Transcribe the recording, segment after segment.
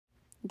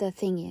The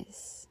thing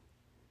is,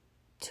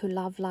 to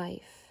love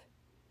life,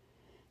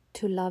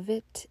 to love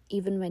it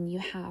even when you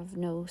have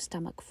no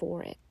stomach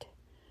for it,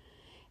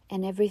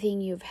 and everything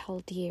you've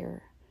held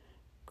dear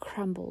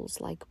crumbles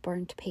like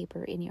burnt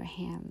paper in your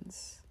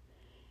hands,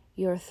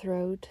 your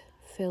throat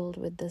filled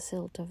with the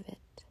silt of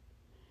it.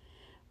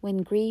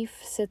 When grief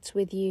sits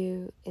with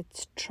you,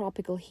 its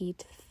tropical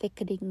heat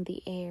thickening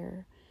the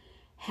air,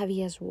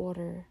 heavy as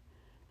water,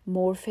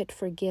 more fit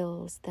for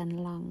gills than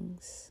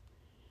lungs.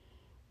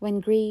 When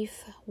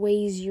grief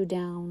weighs you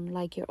down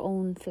like your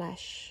own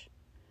flesh,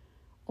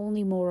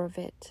 only more of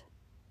it,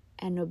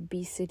 an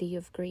obesity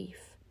of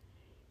grief,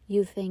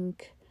 you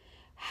think,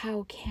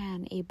 how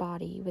can a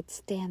body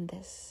withstand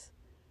this?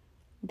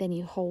 Then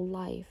you hold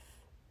life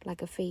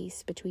like a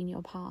face between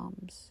your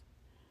palms.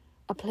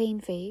 A plain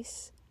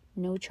face,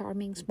 no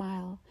charming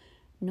smile,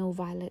 no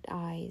violet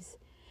eyes,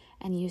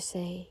 and you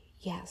say,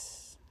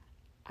 yes,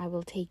 I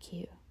will take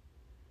you.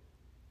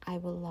 I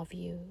will love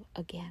you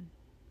again.